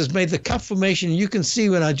 because it's made the cup formation. You can see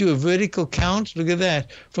when I do a vertical count, look at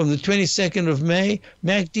that, from the 22nd of May,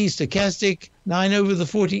 MACD, stochastic, 9 over the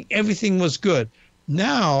 40, everything was good.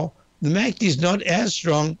 Now, the MACD is not as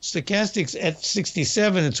strong. Stochastic's at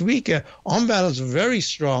 67, it's weaker. On balance, very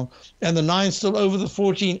strong. And the 9 still over the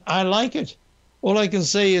 14. I like it. All I can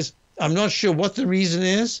say is I'm not sure what the reason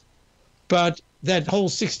is, but that whole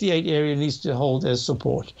 68 area needs to hold as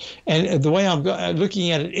support. And the way I'm looking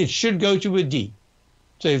at it, it should go to a D.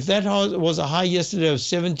 So if that was a high yesterday of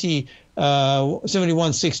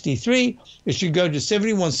 71.63, it should go to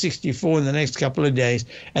 71.64 in the next couple of days.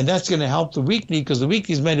 And that's going to help the weekly, because the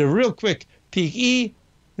weekly's made a real quick peak E,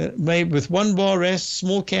 made with 1 bar rest,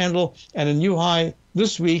 small candle, and a new high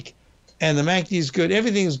this week. And the MACD is good.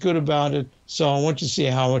 Everything's good about it. So I want to see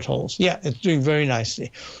how it holds. Yeah, it's doing very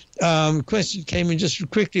nicely. Question came in just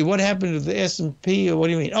quickly. What happened to the S&P? Or what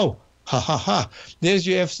do you mean? Oh, there's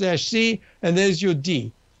your F/C and there's your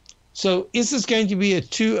D. So is this going to be a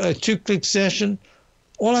two-click session?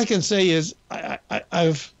 All I can say is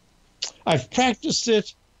I've practiced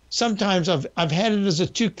it. Sometimes I've had it as a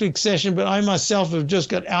 2-click session, but I myself have just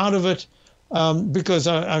got out of it because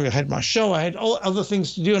I had my show. I had all other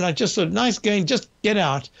things to do, and I just thought, nice game, just get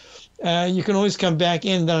out. You can always come back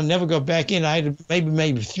in. Then I never got back in. I had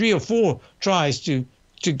maybe 3 or 4 tries to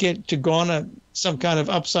garner some kind of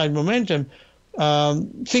upside momentum,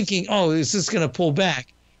 thinking, oh, is this going to pull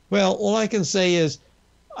back? Well, all I can say is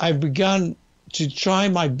I've begun to try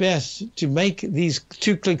my best to make these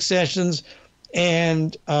 2-click sessions,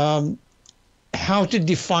 and how to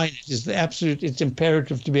define it is it's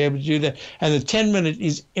imperative to be able to do that. And the 10-minute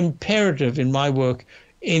is imperative in my work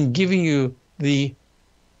in giving you the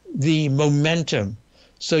momentum.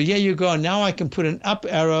 So yeah, you go, now I can put an up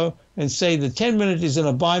arrow and say the 10-minute is in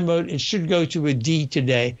a buy mode. It should go to a D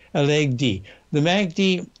today, a leg D. The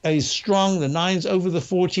MACD is strong. The 9's over the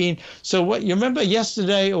 14. So what you remember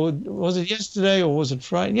yesterday, or was it yesterday, or was it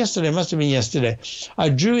Friday? Yesterday, it must have been yesterday. I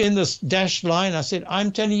drew in this dashed line. I said, I'm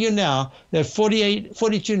telling you now that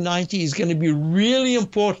 42.90 is going to be really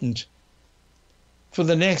important for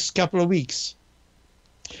the next couple of weeks.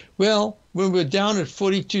 Well, when we're down at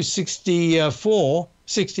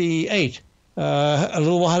 42.68 a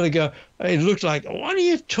little while ago, it looked like, what are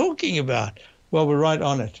you talking about? Well, we're right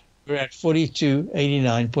on it. We're at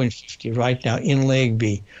 42.89.50 right now in leg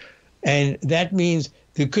B. And that means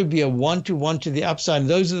there could be a 1-to-1 to the upside. And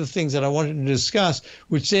those are the things that I wanted to discuss,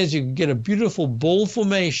 which says you can get a beautiful bull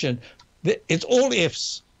formation. It's all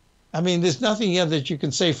ifs. I mean, there's nothing here that you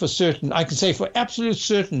can say for certain. I can say for absolute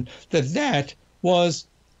certain that was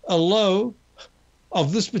a low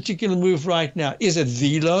of this particular move right now. Is it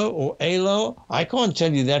the low or a low? I can't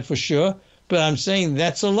tell you that for sure, but I'm saying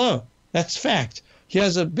that's a low. That's fact.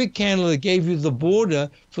 Here's a big candle that gave you the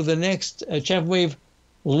border for the next Chapman wave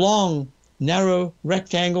long, narrow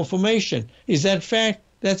rectangle formation. Is that fact?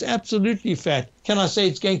 That's absolutely fact. Can I say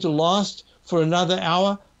it's going to last for another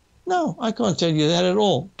hour? No, I can't tell you that at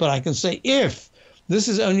all. But I can say if this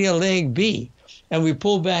is only a leg B and we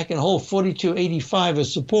pull back and hold 42.85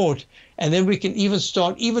 as support, and then we can even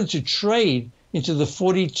start to trade into the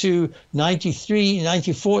 42.93,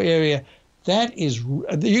 94 area, that is,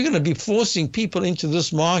 you're going to be forcing people into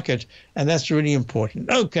this market, and that's really important.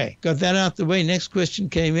 Okay, got that out the way. Next question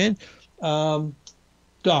came in.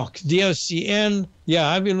 Doc, DOCN. Yeah,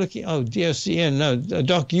 I've been looking. Oh, DOCN. No,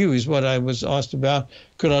 Doc U is what I was asked about.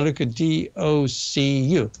 Could I look at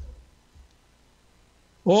DOCU?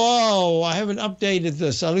 Whoa, I haven't updated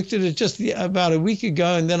this. I looked at it just about a week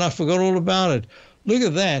ago, and then I forgot all about it. Look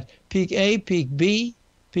at that. Peak A, peak B,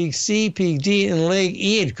 peak C, peak D, and leg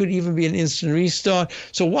E. It could even be an instant restart.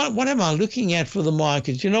 So what am I looking at for the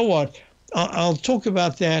market? You know what? I'll talk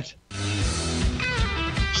about that.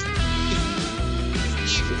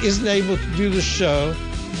 Isn't able to do the show,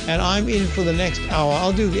 and I'm in for the next hour.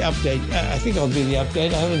 I'll do the update. I think I'll do the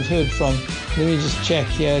update. I haven't heard from. Let me just check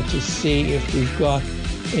here to see if we've got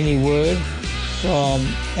any word from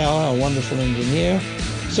our wonderful engineer.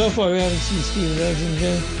 So far, we haven't seen Steve Rhodes in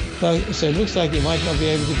here, so it looks like he might not be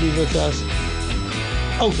able to be with us.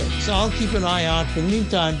 Okay, so I'll keep an eye out. In the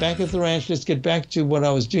meantime, back at the ranch, let's get back to what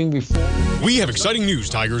I was doing before. We have exciting news,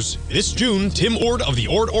 Tigers. This June, Tim Ord of the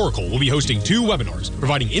Ord Oracle will be hosting 2 webinars,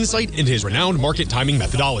 providing insight into his renowned market timing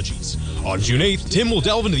methodologies. On June 8th, Tim will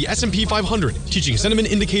delve into the S&P 500, teaching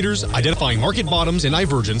sentiment indicators, identifying market bottoms and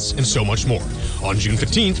divergence, and so much more. On June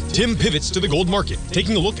 15th, Tim pivots to the gold market,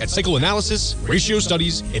 taking a look at cycle analysis, ratio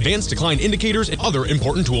studies, advanced decline indicators, and other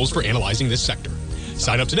important tools for analyzing this sector.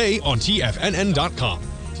 Sign up today on TFNN.com.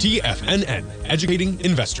 TFNN, educating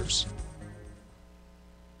investors.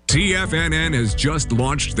 TFNN has just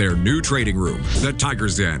launched their new trading room, the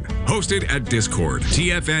Tiger's Den. Hosted at Discord,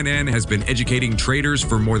 TFNN has been educating traders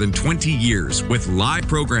for more than 20 years with live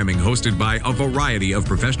programming hosted by a variety of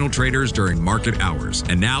professional traders during market hours.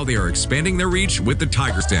 And now they are expanding their reach with the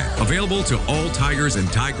Tiger's Den, available to all Tigers and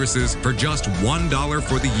Tigresses for just $1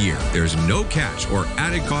 for the year. There's no catch or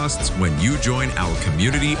added costs when you join our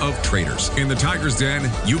community of traders. In the Tiger's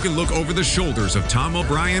Den, you can look over the shoulders of Tom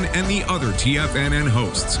O'Brien and the other TFNN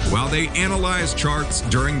hosts while they analyze charts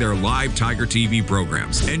during their live Tiger TV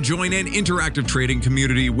programs, and join an interactive trading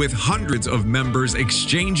community with hundreds of members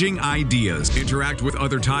exchanging ideas. Interact with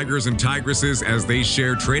other Tigers and Tigresses as they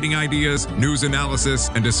share trading ideas, news analysis,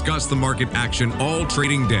 and discuss the market action all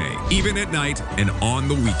trading day, even at night and on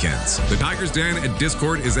the weekends. The Tiger's Den at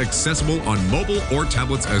Discord is accessible on mobile or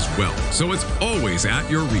tablets as well, so it's always at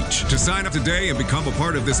your reach. To sign up today and become a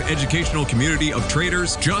part of this educational community of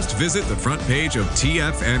traders, just visit the front page of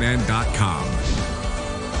TFNN.com.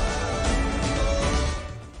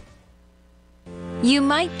 You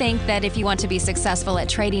might think that if you want to be successful at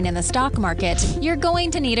trading in the stock market, you're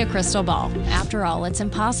going to need a crystal ball. After all, it's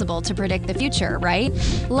impossible to predict the future, right?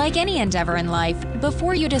 Like any endeavor in life,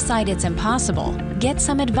 before you decide it's impossible, get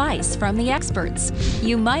some advice from the experts.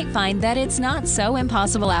 You might find that it's not so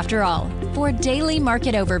impossible after all. For daily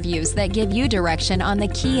market overviews that give you direction on the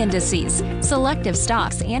key indices, selective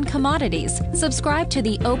stocks, and commodities, subscribe to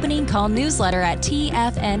the Opening Call newsletter at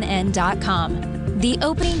TFNN.com. The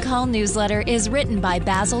Opening Call newsletter is written by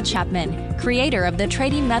Basil Chapman, creator of the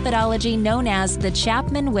trading methodology known as the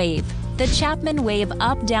Chapman Wave. The Chapman Wave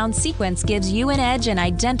up-down sequence gives you an edge in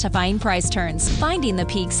identifying price turns, finding the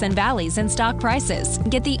peaks and valleys in stock prices.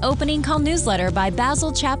 Get the Opening Call newsletter by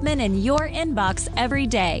Basil Chapman in your inbox every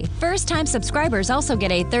day. First-time subscribers also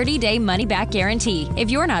get a 30-day money-back guarantee.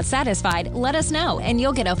 If you're not satisfied, let us know, and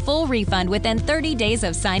you'll get a full refund within 30 days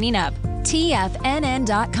of signing up.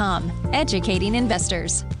 TFNN.com, educating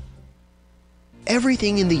investors.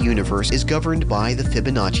 Everything in the universe is governed by the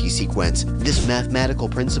Fibonacci sequence. This mathematical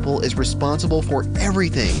principle is responsible for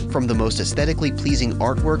everything from the most aesthetically pleasing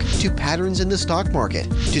artwork to patterns in the stock market.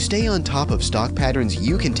 To stay on top of stock patterns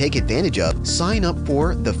you can take advantage of, sign up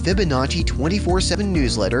for the Fibonacci 24/7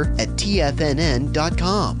 newsletter at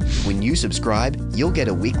TFNN.com. When you subscribe, you'll get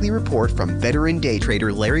a weekly report from veteran day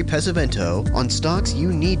trader Larry Pesavento on stocks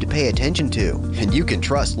you need to pay attention to. And you can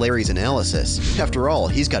trust Larry's analysis. After all,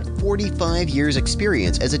 he's got 45 years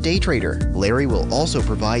experience as a day trader. Larry will also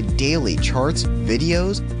provide daily charts,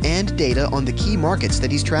 videos, and data on the key markets that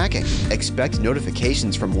he's tracking. Expect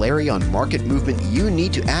notifications from Larry on market movement you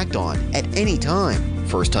need to act on at any time.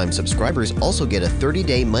 First-time subscribers also get a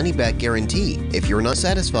 30-day money-back guarantee. If you're not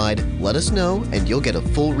satisfied, let us know and you'll get a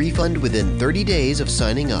full refund within 30 days of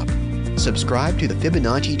signing up. Subscribe to the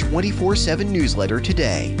Fibonacci 24/7 newsletter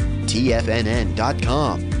today.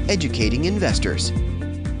 TFNN.com, educating investors.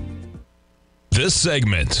 This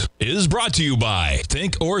segment is brought to you by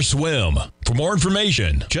Thinkorswim. For more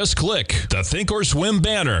information, just click the Thinkorswim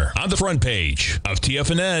banner on the front page of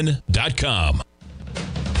TFNN.com.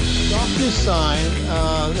 DocuSign,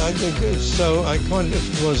 I wonder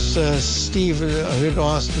if it was Steve who had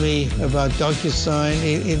asked me about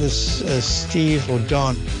DocuSign, either Steve or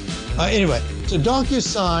Don. Anyway, so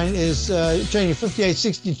DocuSign is trading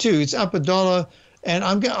 58.62. It's up $1. And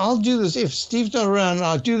I'll do this. If Steve's not around,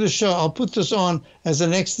 I'll do the show. I'll put this on as the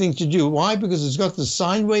next thing to do. Why? Because it's got the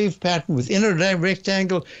sine wave pattern within a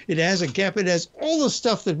rectangle. It has a gap. It has all the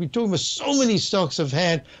stuff that we're talking about. So many stocks have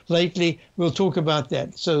had lately. We'll talk about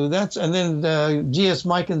that. So that's, and then GS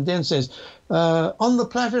Mike and then says, on the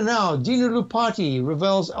platter now, Dino Lupati,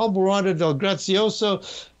 Ravel's Alvarado del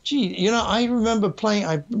Grazioso. Gee, you know, I remember playing,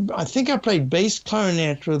 I think I played bass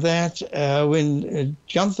clarinet with that when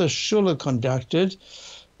Gunther Schuller conducted.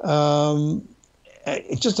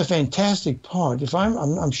 It's just a fantastic part. If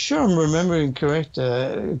I'm sure I'm remembering correct.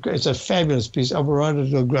 It's a fabulous piece, Alvarado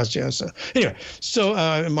del Grazioso. Anyway, so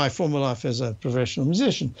in my former life as a professional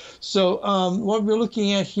musician. So what we're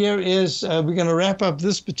looking at here is we're going to wrap up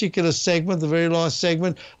this particular segment, the very last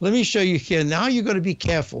segment. Let me show you here. Now you've got to be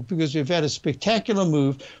careful because we've had a spectacular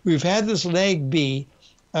move. We've had this leg B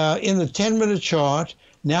in the 10-minute chart.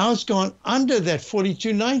 Now it's gone under that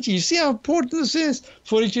 42.90. You see how important this is?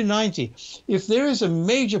 42.90. If there is a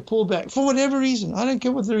major pullback, for whatever reason, I don't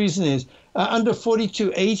care what the reason is, under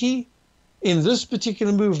 42.80 in this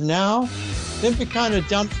particular move now, then we're kind of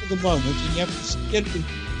done for the moment. And you have to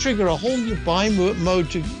trigger a whole new buy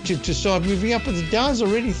mode to start moving up. But the Dow's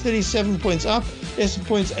already 37 points up, S&P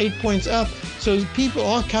points 8 points up. So people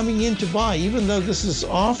are coming in to buy, even though this is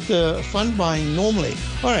after fund buying normally.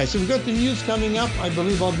 All right, so we've got the news coming up. I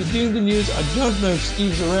believe I'll be doing the news. I don't know if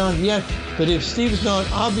Steve's around yet, but if Steve's not,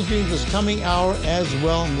 I'll be doing this coming hour as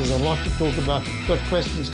well. And there's a lot to talk about. Got questions